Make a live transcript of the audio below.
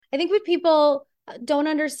I think what people don't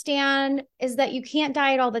understand is that you can't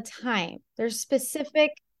diet all the time. There's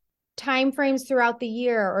specific time frames throughout the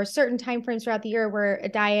year or certain time frames throughout the year where a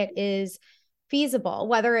diet is feasible,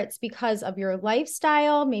 whether it's because of your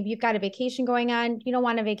lifestyle. Maybe you've got a vacation going on. You don't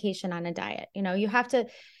want a vacation on a diet. You have to,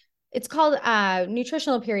 it's called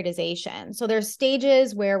nutritional periodization. So there's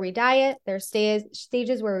stages where we diet, there's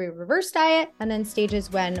stages where we reverse diet, and then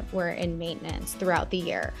stages when we're in maintenance throughout the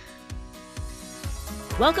year.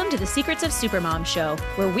 Welcome to the Secrets of Supermom show,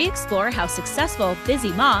 where we explore how successful,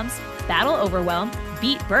 busy moms battle overwhelm,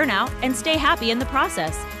 beat burnout, and stay happy in the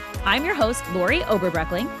process. I'm your host, Lori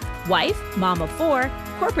Oberbreckling, wife, mom of four,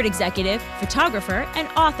 corporate executive, photographer, and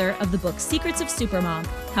author of the book Secrets of Supermom,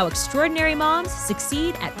 How Extraordinary Moms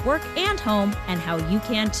Succeed at Work and Home, and How You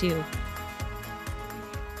Can Too.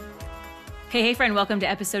 Hey, friend, welcome to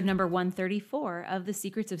episode number 134 of the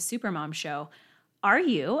Secrets of Supermom show. Are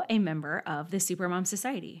you a member of the Supermom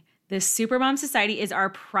Society? The Supermom Society is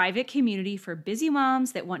our private community for busy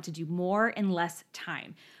moms that want to do more in less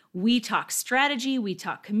time. We talk strategy, we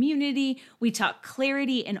talk community, we talk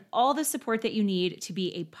clarity, and all the support that you need to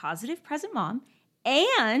be a positive present mom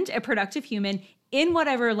and a productive human in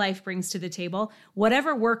whatever life brings to the table,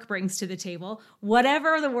 whatever work brings to the table,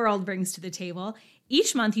 whatever the world brings to the table.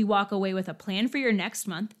 Each month you walk away with a plan for your next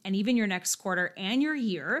month and even your next quarter and your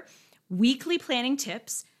year, weekly planning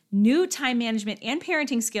tips, new time management and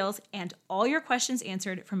parenting skills, and all your questions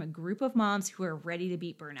answered from a group of moms who are ready to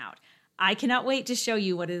beat burnout. I cannot wait to show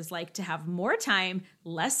you what it is like to have more time,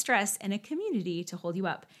 less stress, and a community to hold you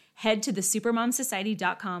up. Head to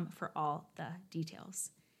thesupermomsociety.com for all the details.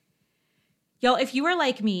 Y'all, if you are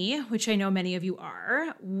like me, which I know many of you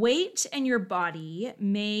are, weight and your body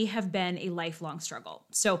may have been a lifelong struggle.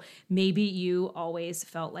 So maybe you always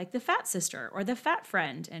felt like the fat sister or the fat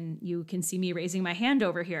friend, and you can see me raising my hand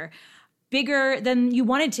over here. Bigger than you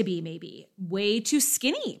wanted to be, maybe. Way too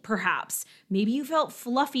skinny, perhaps. Maybe you felt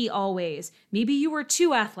fluffy always. Maybe you were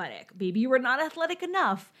too athletic. Maybe you were not athletic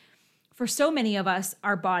enough. For so many of us,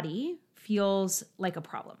 our body feels like a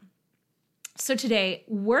problem. So today,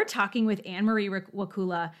 we're talking with Anne-Marie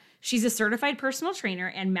Wakula. She's a certified personal trainer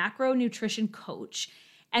and macronutrition coach.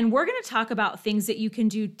 And we're going to talk about things that you can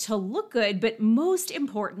do to look good, but most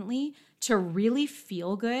importantly, to really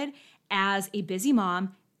feel good as a busy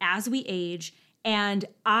mom, as we age. And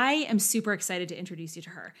I am super excited to introduce you to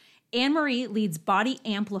her. Anne-Marie leads Body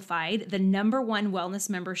Amplified, the #1 wellness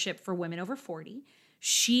membership for women over 40.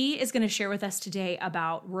 She is going to share with us today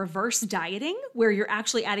about reverse dieting, where you're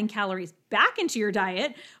actually adding calories back into your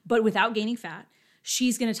diet, but without gaining fat.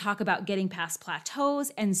 She's going to talk about getting past plateaus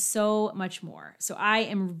and so much more. So I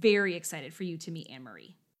am very excited for you to meet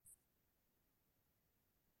Anne-Marie.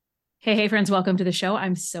 Hey, friends, welcome to the show.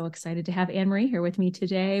 I'm so excited to have Anne-Marie here with me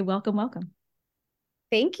today. Welcome, welcome.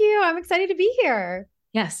 Thank you. I'm excited to be here.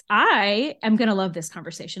 Yes, I am going to love this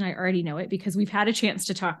conversation. I already know it because we've had a chance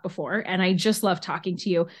to talk before, and I just love talking to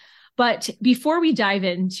you. But before we dive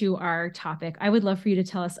into our topic, I would love for you to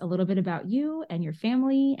tell us a little bit about you and your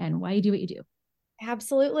family and why you do what you do.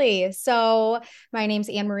 Absolutely. So my name's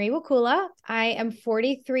Anne-Marie Wakula. I am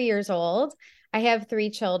 43 years old. I have 3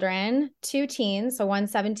 children, 2 teens, so one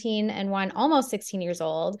 17 and one almost 16 years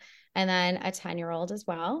old, and then a 10-year-old as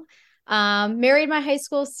well. Married my high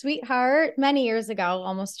school sweetheart many years ago,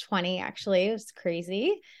 almost 20, actually. It was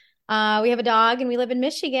crazy. We have a dog and we live in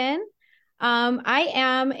Michigan. I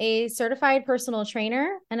am a certified personal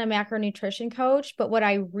trainer and a macronutrition coach, but what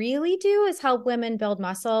I really do is help women build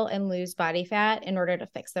muscle and lose body fat in order to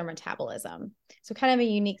fix their metabolism. So kind of a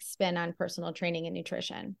unique spin on personal training and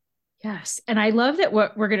nutrition. Yes. And I love that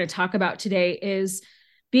what we're going to talk about today is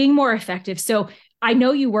being more effective. So I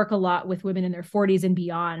know you work a lot with women in their 40s and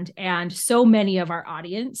beyond, and so many of our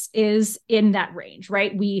audience is in that range,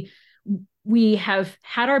 right? We have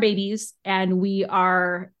had our babies and we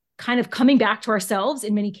are kind of coming back to ourselves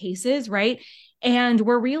in many cases, right? And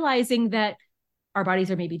we're realizing that our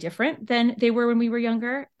bodies are maybe different than they were when we were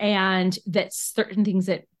younger, and that certain things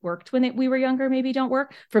that worked when we were younger maybe don't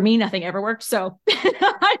work. For me, nothing ever worked. So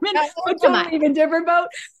I'm in a totally even different boat.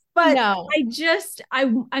 But no.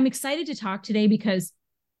 I'm excited to talk today because,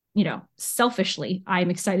 selfishly, I'm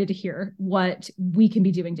excited to hear what we can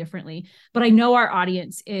be doing differently. But I know our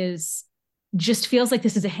audience just feels like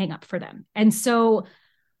this is a hang up for them. And so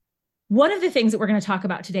one of the things that we're going to talk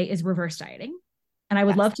about today is reverse dieting. And I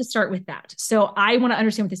would love to start with that. So I want to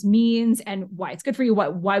understand what this means and why it's good for you,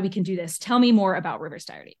 why we can do this. Tell me more about reverse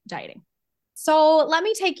dieting. So let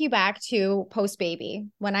me take you back to post-baby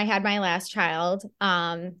when I had my last child,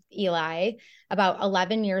 Eli, about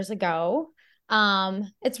 11 years ago.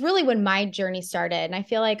 It's really when my journey started. And I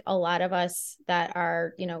feel like a lot of us that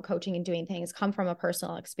are, coaching and doing things come from a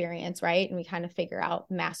personal experience, right? And we kind of figure out,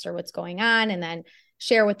 master what's going on, and then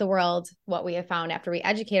share with the world what we have found after we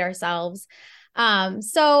educate ourselves.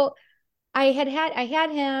 So I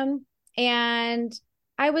had him, and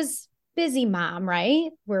I was busy mom,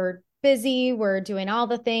 right? We're busy, we're doing all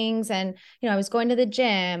the things. And, I was going to the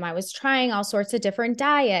gym, I was trying all sorts of different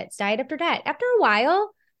diets, diet after diet. After a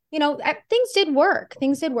while, things did work.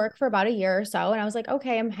 Things did work for about a year or so. And I was like,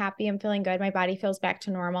 okay, I'm happy. I'm feeling good. My body feels back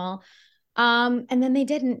to normal. And then they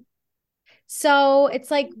didn't. So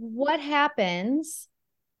it's like, what happens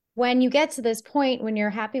when you get to this point when you're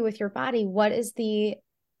happy with your body? What is the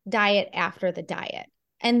diet after the diet?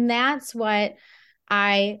 And that's what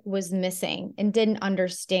I was missing and didn't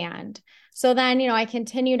understand. So then, I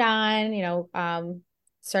continued on,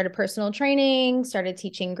 started personal training, started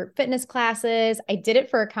teaching group fitness classes. I did it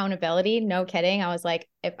for accountability. No kidding. I was like,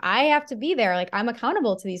 if I have to be there, like, I'm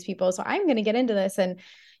accountable to these people. So I'm going to get into this. And,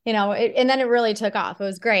 and then it really took off. It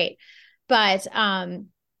was great. But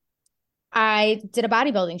I did a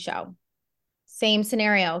bodybuilding show. Same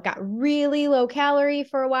scenario, got really low calorie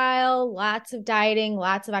for a while, lots of dieting,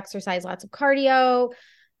 lots of exercise, lots of cardio.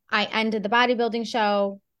 I ended the bodybuilding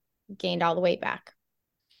show, gained all the weight back.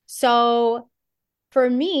 So for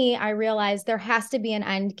me, I realized there has to be an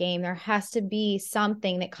end game. There has to be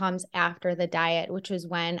something that comes after the diet, which was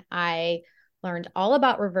when I learned all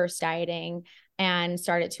about reverse dieting and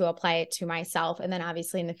started to apply it to myself. And then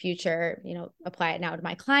obviously in the future, apply it now to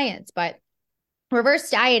my clients. But reverse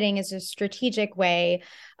dieting is a strategic way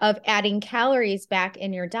of adding calories back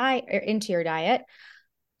in your diet or into your diet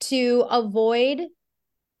to avoid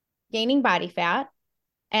gaining body fat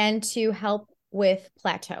and to help with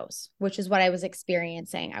plateaus, which is what I was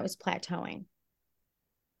experiencing. I was plateauing.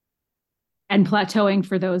 And plateauing,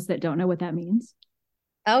 for those that don't know what that means.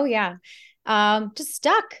 Oh yeah. Just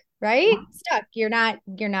stuck, right? Stuck. You're not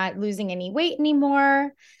losing any weight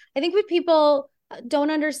anymore. I think what people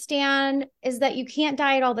don't understand is that you can't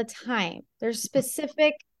diet all the time. There's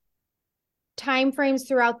specific time frames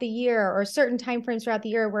throughout the year, or certain time frames throughout the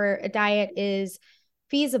year, where a diet is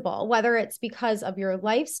feasible, whether it's because of your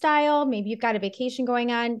lifestyle. Maybe you've got a vacation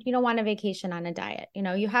going on. You don't want a vacation on a diet.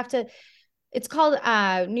 You have to, it's called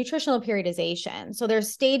nutritional periodization. So there's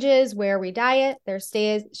stages where we diet, there's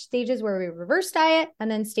stages where we reverse diet,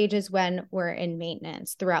 and then stages when we're in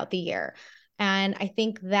maintenance throughout the year. And I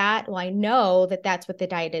think that, well, I know that that's what the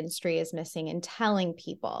diet industry is missing, and telling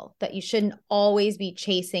people that you shouldn't always be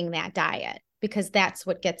chasing that diet, because that's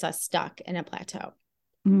what gets us stuck in a plateau.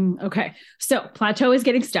 Okay. So plateau is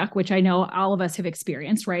getting stuck, which I know all of us have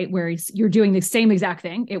experienced, right? Where you're doing the same exact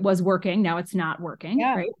thing. It was working. Now it's not working,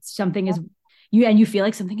 right? Something is you feel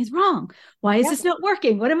like something is wrong. Why is this not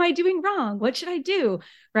working? What am I doing wrong? What should I do?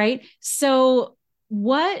 Right. So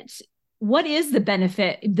what is the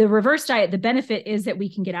benefit? The reverse diet, the benefit is that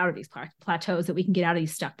we can get out of these plateaus, that we can get out of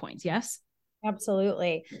these stuck points. Yes.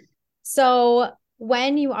 Absolutely. So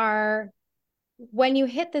when you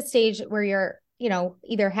hit the stage where you're,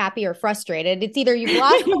 either happy or frustrated, it's either you've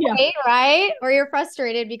lost the weight, right? Or you're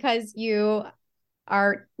frustrated because you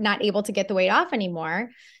are not able to get the weight off anymore.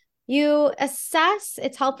 You assess,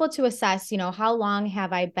 it's helpful to assess, how long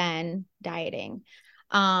have I been dieting?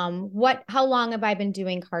 How long have I been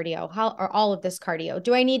doing cardio? Or all of this cardio?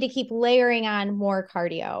 Do I need to keep layering on more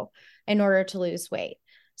cardio in order to lose weight?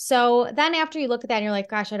 So then after you look at that and you're like,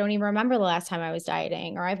 gosh, I don't even remember the last time I was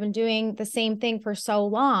dieting, or I've been doing the same thing for so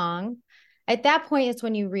long. At that point, it's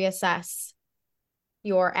when you reassess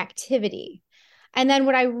your activity. And then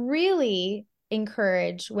what I really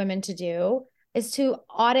encourage women to do is to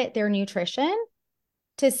audit their nutrition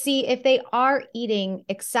to see if they are eating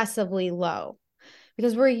excessively low,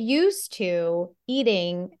 because we're used to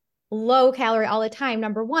eating low calorie all the time,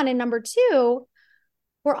 number one. And number two,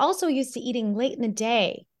 we're also used to eating late in the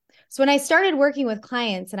day. So when I started working with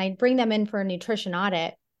clients and I'd bring them in for a nutrition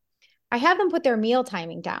audit, I have them put their meal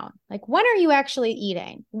timing down. Like, when are you actually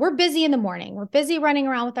eating? We're busy in the morning. We're busy running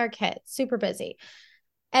around with our kids, super busy.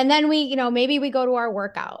 And then maybe we go to our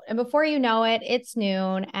workout, and before you know it, it's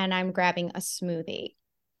noon and I'm grabbing a smoothie.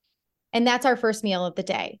 And that's our first meal of the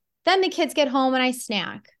day. Then the kids get home and I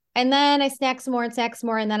snack. And then I snack some more and snack some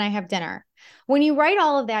more. And then I have dinner. When you write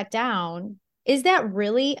all of that down, is that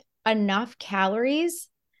really enough calories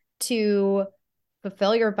to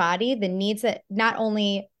fulfill your body, the needs that not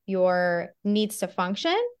only your needs to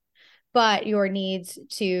function, but your needs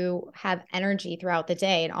to have energy throughout the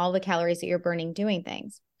day and all the calories that you're burning doing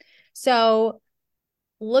things? So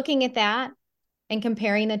looking at that and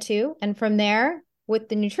comparing the two, and from there with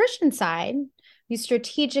the nutrition side, you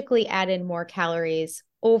strategically add in more calories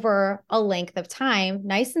over a length of time,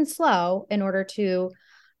 nice and slow, in order to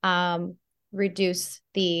reduce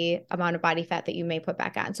the amount of body fat that you may put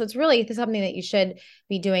back on. So it's really something that you should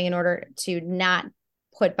be doing in order to not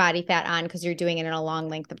put body fat on because you're doing it in a long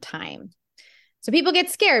length of time. So people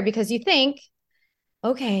get scared because you think,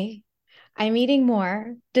 okay, I'm eating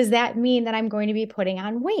more. Does that mean that I'm going to be putting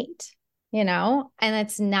on weight? And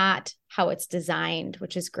that's not how it's designed,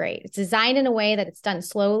 which is great. It's designed in a way that it's done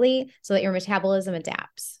slowly so that your metabolism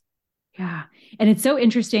adapts. Yeah. And it's so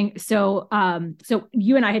interesting. So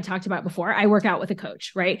you and I had talked about before, I work out with a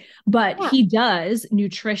coach, right? But Yeah. he does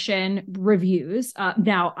nutrition reviews.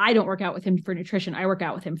 Now I don't work out with him for nutrition. I work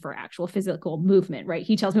out with him for actual physical movement, right?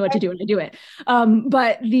 He tells me what to do and I do it.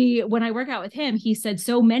 But when I work out with him, he said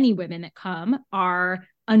so many women that come are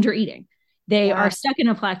under eating. They are stuck in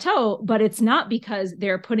a plateau, but it's not because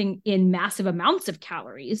they're putting in massive amounts of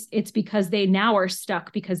calories. It's because they now are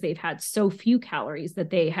stuck because they've had so few calories that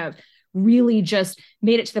they have really just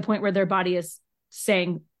made it to the point where their body is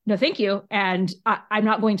saying, no, thank you. And I'm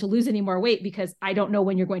not going to lose any more weight because I don't know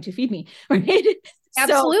when you're going to feed me. Right.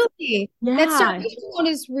 Absolutely. So, That yeah. starvation mode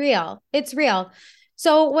is real. It's real.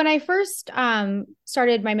 So when I first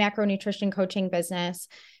started my macronutrition coaching business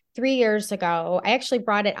 3 years ago, I actually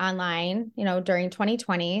brought it online, during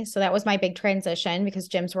 2020. So that was my big transition because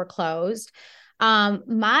gyms were closed.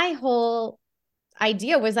 My whole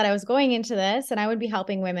idea was that I was going into this and I would be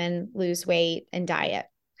helping women lose weight and diet.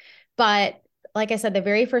 But like I said, the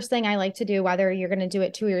very first thing I like to do, whether you're going to do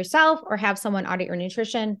it to yourself or have someone audit your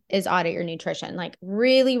nutrition, is audit your nutrition. Like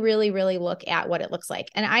really, really, really look at what it looks like.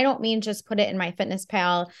 And I don't mean just put it in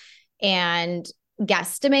MyFitnessPal and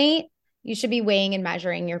guesstimate. You should be weighing and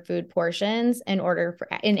measuring your food portions in order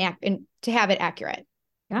to have it accurate.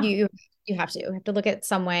 Yeah. You have to look at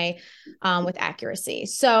some way with accuracy.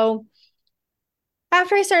 So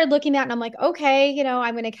after I started looking at it, and I'm like, okay,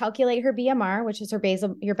 I'm going to calculate her BMR, which is your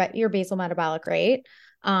basal metabolic rate,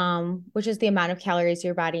 which is the amount of calories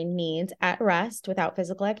your body needs at rest without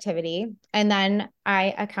physical activity. And then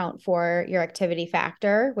I account for your activity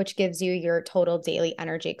factor, which gives you your total daily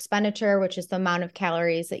energy expenditure, which is the amount of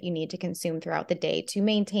calories that you need to consume throughout the day to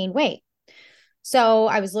maintain weight. So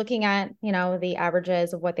I was looking at, the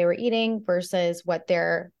averages of what they were eating versus what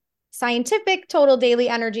their scientific total daily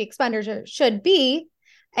energy expenditure should be,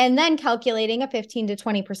 and then calculating a 15 to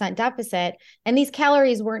 20% deficit. And these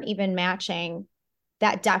calories weren't even matching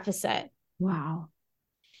that deficit. Wow.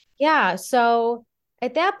 Yeah. So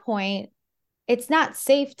at that point, it's not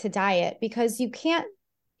safe to diet because you can't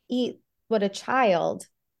eat what a child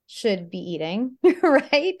should be eating,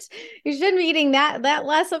 right? You shouldn't be eating that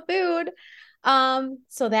less of food.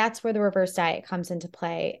 So that's where the reverse diet comes into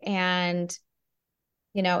play. And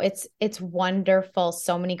it's wonderful.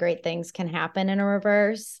 So many great things can happen in a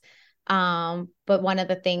reverse. But one of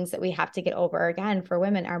the things that we have to get over again for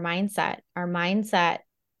women, our mindset,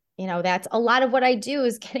 that's a lot of what I do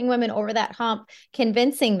is getting women over that hump,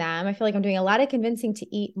 convincing them. I feel like I'm doing a lot of convincing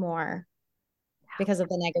to eat more because of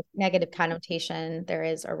the negative connotation there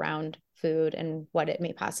is around food and what it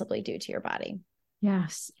may possibly do to your body.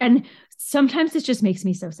 Yes. And sometimes it just makes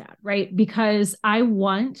me so sad, right? Because I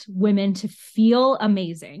want women to feel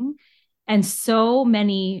amazing. And so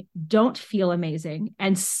many don't feel amazing.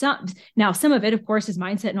 And some of it, of course, is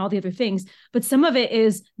mindset and all the other things, but some of it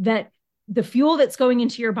is that the fuel that's going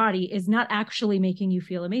into your body is not actually making you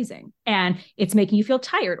feel amazing. And it's making you feel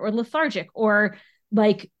tired or lethargic or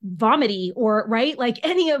like vomity or right. Like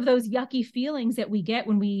any of those yucky feelings that we get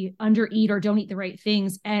when we undereat or don't eat the right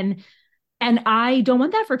things. And I don't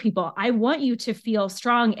want that for people. I want you to feel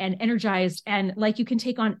strong and energized and like you can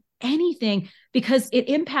take on anything because it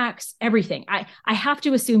impacts everything. I have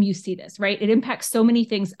to assume you see this, right? It impacts so many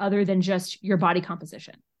things other than just your body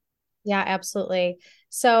composition. Yeah, absolutely.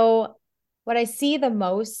 So what I see the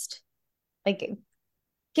most, like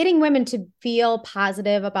getting women to feel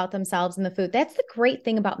positive about themselves and the food. That's the great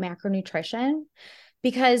thing about macronutrition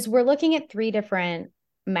because we're looking at 3 different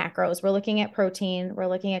macros. We're looking at protein, we're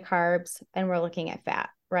looking at carbs, and we're looking at fat,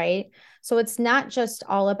 right? So it's not just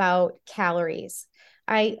all about calories.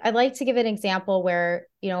 I'd like to give an example where,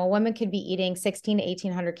 a woman could be eating 16 to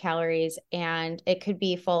 1800 calories and it could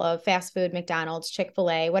be full of fast food, McDonald's,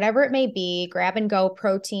 Chick-fil-A, whatever it may be, grab and go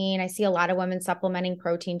protein. I see a lot of women supplementing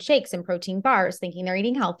protein shakes and protein bars, thinking they're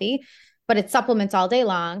eating healthy, but it's supplements all day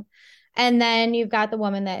long. And then you've got the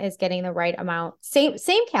woman that is getting the right amount, same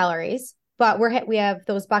calories, but we have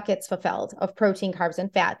those buckets fulfilled of protein, carbs,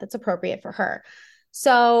 and fat that's appropriate for her.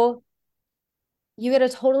 So you get a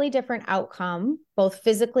totally different outcome, both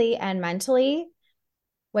physically and mentally,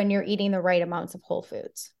 when you're eating the right amounts of whole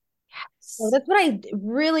foods. So that's what I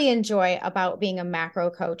really enjoy about being a macro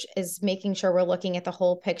coach is making sure we're looking at the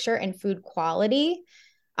whole picture and food quality.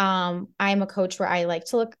 I'm a coach where I like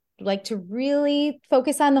to really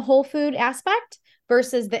focus on the whole food aspect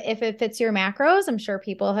versus the if it fits your macros. I'm sure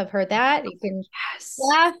people have heard that. You can Yes.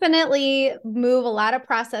 definitely move a lot of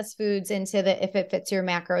processed foods into the if it fits your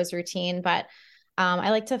macros routine, but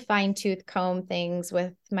I like to fine tooth comb things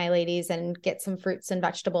with my ladies and get some fruits and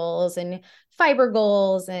vegetables and fiber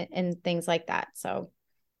goals and things like that. So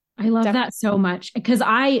I love definitely, that so much because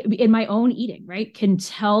I, in my own eating, right, can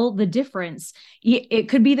tell the difference. It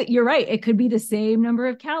could be that you're right. It could be the same number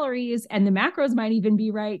of calories and the macros might even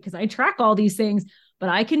be right because I track all these things, but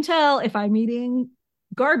I can tell if I'm eating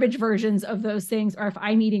garbage versions of those things or if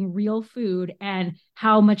I'm eating real food and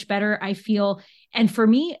how much better I feel. And for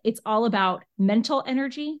me, it's all about mental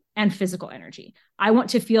energy and physical energy. I want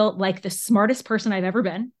to feel like the smartest person I've ever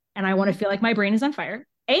been. And I want to feel like my brain is on fire.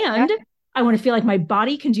 yeah, And I want to feel like my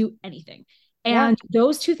body can do anything. yeah, And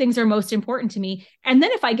those two things are most important to me. And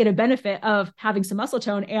then if I get a benefit of having some muscle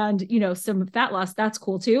tone and, some fat loss, that's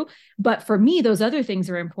cool too. But for me, those other things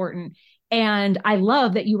are important. And I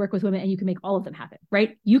love that you work with women and you can make all of them happen,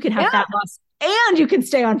 right? You can have yeah. fat loss and you can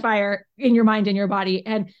stay on fire in your mind and your body.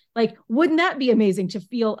 And like, wouldn't that be amazing to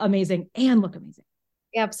feel amazing and look amazing?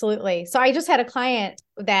 Absolutely. So I just had a client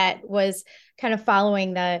that was kind of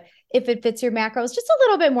following the if it fits your macros, just a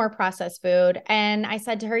little bit more processed food. And I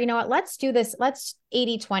said to her, you know what, let's do this. Let's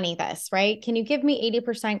 80-20 this, right? Can you give me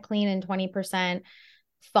 80% clean and 20%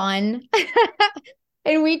 fun?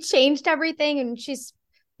 And we changed everything. And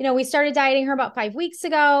we started dieting her about 5 weeks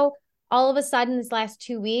ago. All of a sudden, this last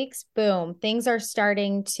 2 weeks, boom, things are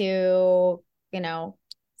you know,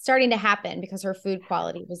 starting to happen because her food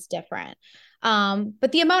quality was different.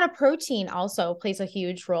 But the amount of protein also plays a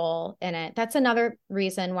huge role in it. That's another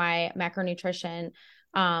reason why macronutrition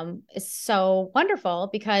is so wonderful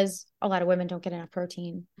because a lot of women don't get enough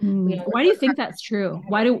protein. Why do you think that's true?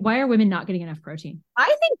 Why are women not getting enough protein? I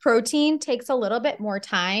think protein takes a little bit more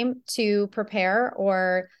time to prepare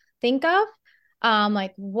or think of.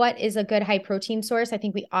 Like what is a good high protein source? I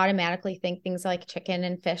think we automatically think things like chicken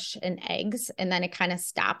and fish and eggs, and then it kind of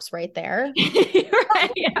stops right there.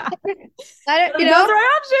 Right, yeah. That, Those are our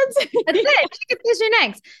options. that's it, chicken, fish, and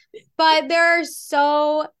eggs. But there are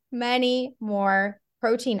so many more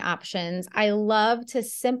protein options. I love to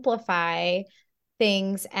simplify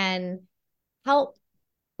things and help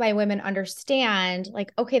my women understand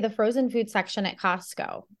like, okay, the frozen food section at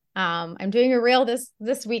Costco. I'm doing a reel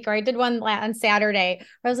this week, or I did one on Saturday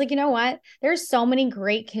where I was like, you know what? There's so many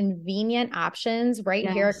great convenient options right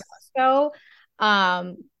here at Yes.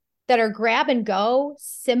 Costco. That are grab and go,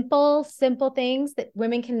 simple things that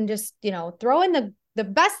women can just, throw in the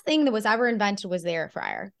best thing that was ever invented was the air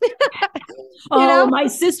fryer. you Oh, know, my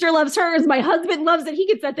sister loves hers. My husband loves it. He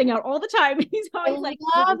gets that thing out all the time. He's I always like,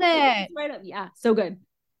 love it. right up. Yeah, so good.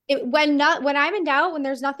 When I'm in doubt, when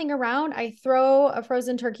there's nothing around, I throw a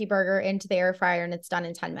frozen turkey burger into the air fryer and it's done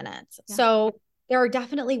in 10 minutes. Yeah. So there are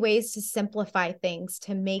definitely ways to simplify things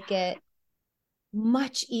to make it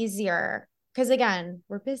much easier. Because again,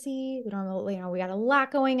 we're busy. We don't really, we got a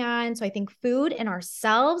lot going on. So I think food and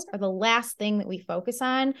ourselves are the last thing that we focus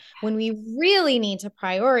on when we really need to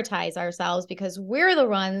prioritize ourselves because we're the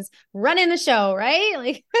ones running the show, right?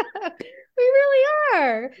 Like we really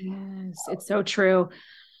are. Yes, it's so true.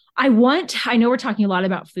 I know we're talking a lot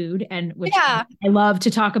about food and which Yeah. I love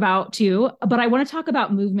to talk about too, but I want to talk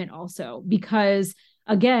about movement also because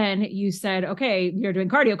again, you said, okay, you're doing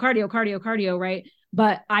cardio, right?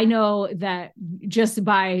 But I know that just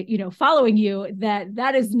by, following you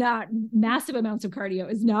that is not massive amounts of cardio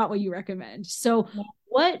is not what you recommend. So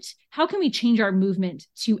how can we change our movement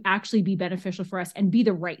to actually be beneficial for us and be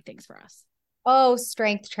the right things for us? Oh,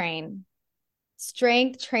 strength training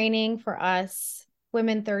for us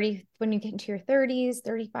women 30, when you get into your 30s,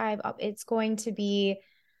 35 up, it's going to be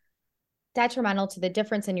detrimental to the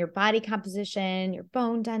difference in your body composition, your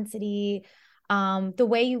bone density, the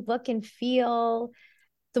way you look and feel,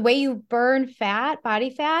 the way you burn fat, body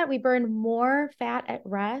fat. We burn more fat at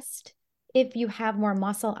rest if you have more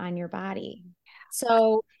muscle on your body.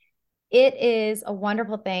 So it is a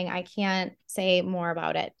wonderful thing. I can't say more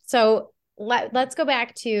about it. So let's go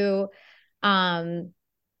back to um,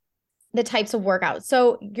 the types of workouts.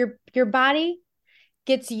 So your body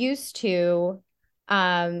gets used to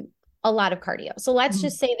um, a lot of cardio. So let's Mhm.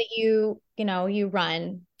 just say that you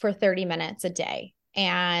run for 30 minutes a day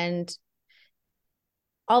and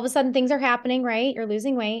all of a sudden things are happening, right? You're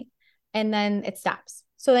losing weight and then it stops.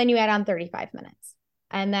 So then you add on 35 minutes.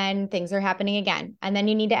 and then things are happening again. And then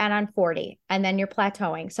you need to add on 40, and then you're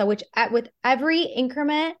plateauing. So with every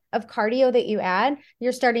increment of cardio that you add,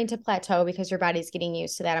 you're starting to plateau because your body's getting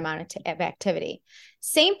used to that amount of activity.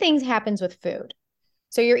 Same thing happens with food.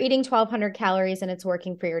 So you're eating 1,200 calories and it's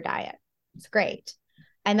working for your diet. It's great.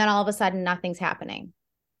 And then all of a sudden, nothing's happening.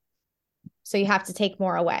 So you have to take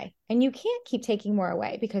more away. And you can't keep taking more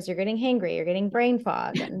away because you're getting hangry, you're getting brain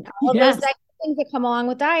fog, and all Yes. those things that come along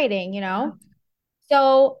with dieting, you know?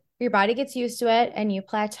 So your body gets used to it and you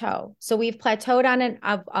plateau. So we've plateaued on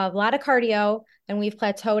a lot of cardio, and we've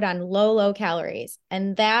plateaued on low calories.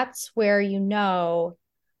 And that's where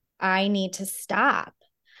I need to stop.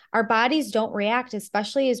 Our bodies don't react,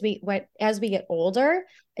 especially as we get older.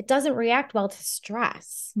 It doesn't react well to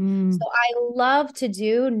stress. So I love to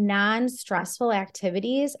do non-stressful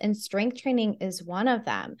activities, and strength training is one of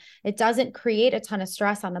them. It doesn't create a ton of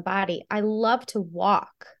stress on the body. I love to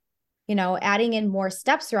walk, adding in more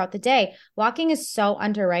steps throughout the day. Walking is so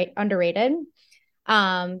underrated.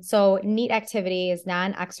 So NEAT activity is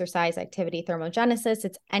non-exercise activity thermogenesis.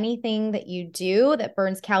 It's anything that you do that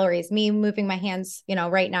burns calories. Me moving my hands,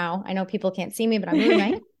 right now, I know people can't see me, but I'm moving my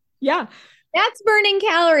hands. Yeah. That's burning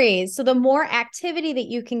calories. So the more activity that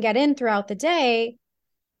you can get in throughout the day,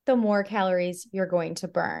 the more calories you're going to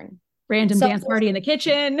burn. Random dance party in the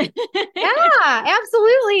kitchen. Yeah,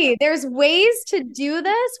 absolutely. There's ways to do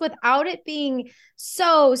this without it being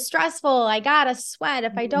so stressful. I gotta sweat.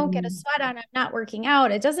 If I don't get a sweat on, I'm not working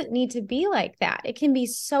out. It doesn't need to be like that. It can be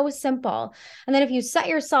so simple. And then if you set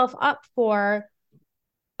yourself up for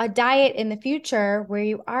a diet in the future where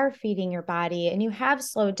you are feeding your body and you have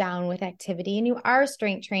slowed down with activity and you are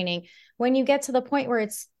strength training, when you get to the point where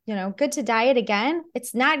it's, good to diet again,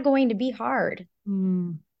 it's not going to be hard.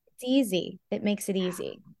 It's easy. It makes it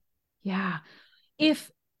easy. Yeah. If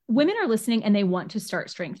women are listening and they want to start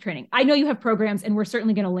strength training, I know you have programs and we're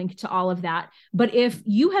certainly going to link to all of that. But if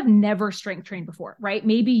you have never strength trained before, right?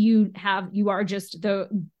 Maybe you are just the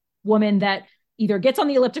woman that either gets on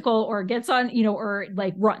the elliptical or gets on, or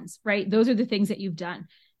like runs, right? Those are the things that you've done.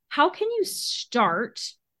 How can you start,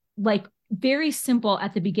 like, very simple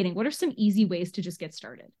at the beginning? What are some easy ways to just get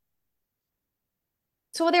started?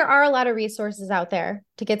 So there are a lot of resources out there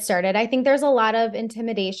to get started. I think there's a lot of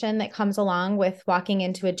intimidation that comes along with walking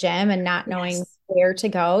into a gym and not knowing where to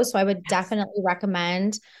go. So I would definitely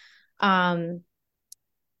recommend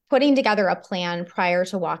putting together a plan prior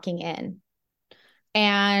to walking in.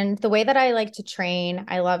 And the way that I like to train,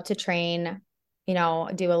 I love to train, do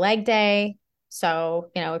a leg day.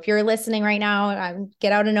 So, if you're listening right now,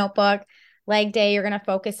 get out a notebook. Leg day, you're going to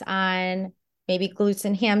focus on maybe glutes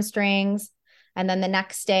and hamstrings. And then the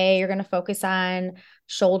next day, you're going to focus on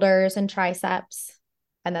shoulders and triceps.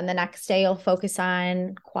 And then the next day, you'll focus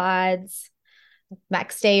on quads.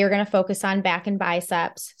 Next day, you're going to focus on back and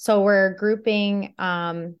biceps. So we're grouping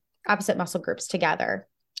opposite muscle groups together.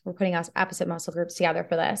 We're putting opposite muscle groups together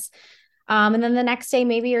for this. And then the next day,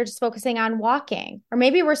 maybe you're just focusing on walking, or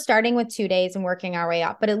maybe we're starting with 2 days and working our way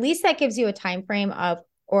up. But at least that gives you a time frame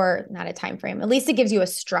or not a time frame. At least it gives you a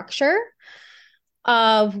structure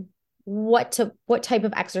of what type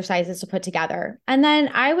of exercises to put together. And then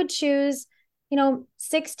I would choose,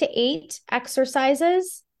 6 to 8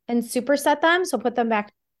 exercises and superset them. So put them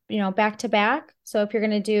back to back. So if you're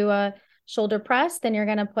going to do a shoulder press, then you're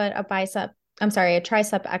going to put a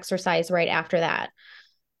tricep exercise right after that.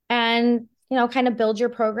 And, kind of build your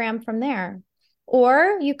program from there.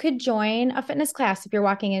 Or you could join a fitness class if you're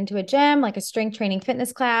walking into a gym, like a strength training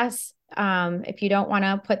fitness class. If you don't want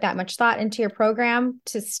to put that much thought into your program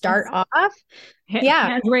to start off.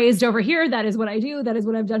 Hands raised over here. That is what I do. That is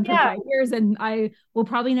what I've done for 5 years. And I will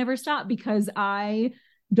probably never stop because I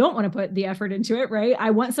don't want to put the effort into it, right?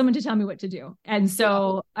 I want someone to tell me what to do. And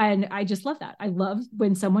so, and I just love that. I love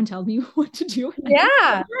when someone tells me what to do.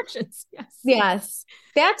 Directions. Yes.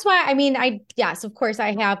 That's why, yes, of course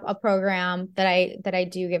I have a program that I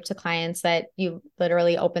do give to clients that you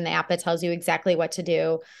literally open the app that tells you exactly what to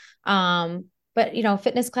do. But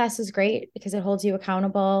fitness class is great because it holds you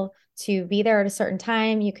accountable to be there at a certain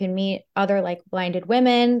time. You can meet other like-minded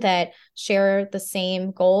women that share the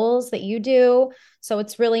same goals that you do. So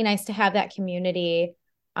it's really nice to have that community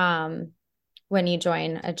when you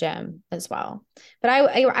join a gym as well. But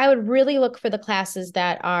I would really look for the classes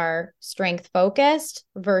that are strength focused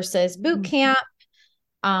versus boot camp.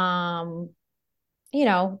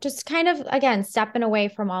 Just kind of, again, stepping away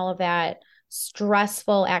from all of that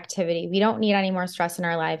stressful activity. We don't need any more stress in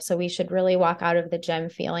our lives. So we should really walk out of the gym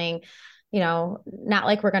feeling, not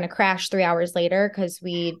like we're going to crash 3 hours later because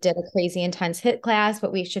we did a crazy intense HIIT class,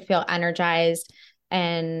 but we should feel energized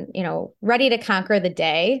and, ready to conquer the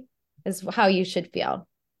day is how you should feel.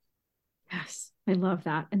 Yes, I love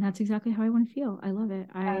that. And that's exactly how I want to feel. I love it.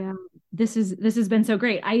 This has been so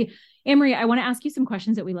great. Anne-Marie, I want to ask you some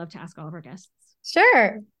questions that we love to ask all of our guests.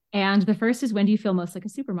 Sure. And the first is, when do you feel most like a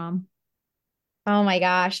super mom? Oh my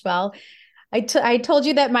gosh. Well, I told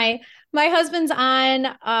you that my husband's on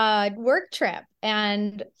a work trip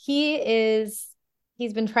and he's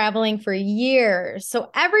been traveling for years. So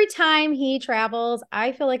every time he travels,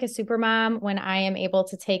 I feel like a super mom when I am able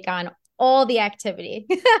to take on all the activity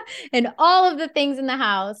and all of the things in the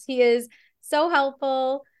house. He is so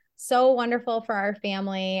helpful, so wonderful for our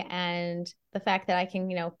family, and the fact that I can,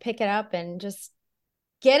 pick it up and just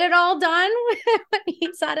get it all done when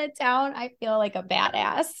he's out of town, I feel like a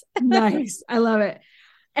badass. Nice. I love it.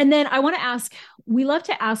 And then I want to ask, we love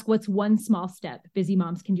to ask, what's one small step busy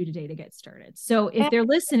moms can do today to get started? So if they're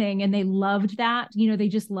listening and they loved that, they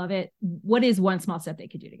just love it, what is one small step they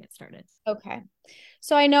could do to get started? Okay.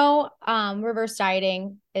 So I know reverse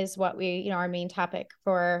dieting is what our main topic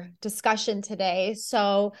for discussion today.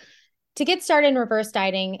 So to get started in reverse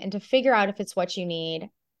dieting and to figure out if it's what you need,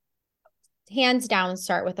 hands down,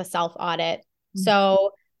 start with a self audit. Mm-hmm.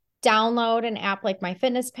 So download an app like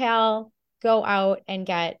MyFitnessPal, go out and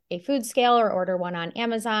get a food scale or order one on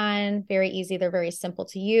Amazon. Very easy. They're very simple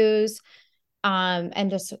to use. And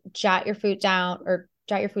just jot your food down for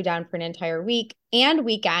an entire week and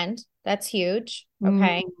weekend. That's huge.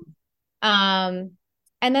 Okay. And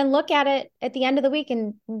then look at it at the end of the week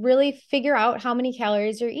and really figure out how many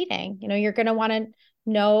calories you're eating. You're going to want to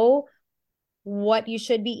know what you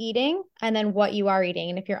should be eating and then what you are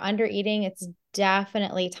eating. And if you're under eating, it's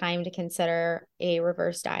definitely time to consider a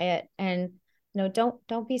reverse diet. And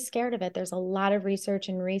don't be scared of it. There's a lot of research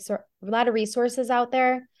and a lot of resources out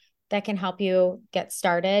there that can help you get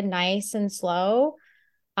started nice and slow,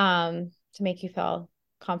 to make you feel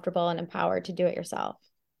comfortable and empowered to do it yourself.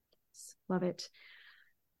 Love it.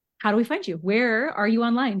 How do we find you? Where are you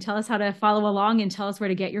online? Tell us how to follow along and tell us where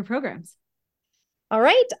to get your programs. All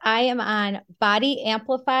right. I am on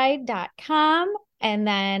bodyamplified.com. And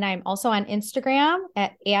then I'm also on Instagram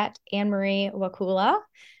at Anne-Marie Wakula.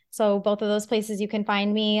 So both of those places you can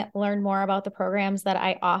find me, learn more about the programs that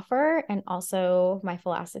I offer, and also my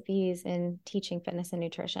philosophies in teaching fitness and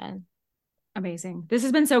nutrition. Amazing. This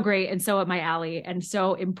has been so great and so up my alley and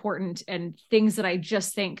so important and things that I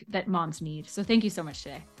just think that moms need. So thank you so much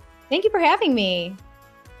today. Thank you for having me.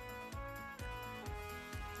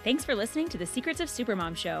 Thanks for listening to the Secrets of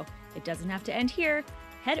Supermom show. It doesn't have to end here.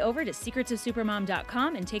 Head over to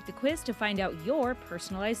secretsofsupermom.com and take the quiz to find out your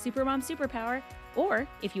personalized supermom superpower. Or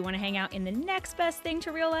if you want to hang out in the next best thing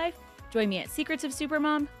to real life, join me at Secrets of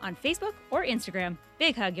Supermom on Facebook or Instagram.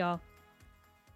 Big hug, y'all.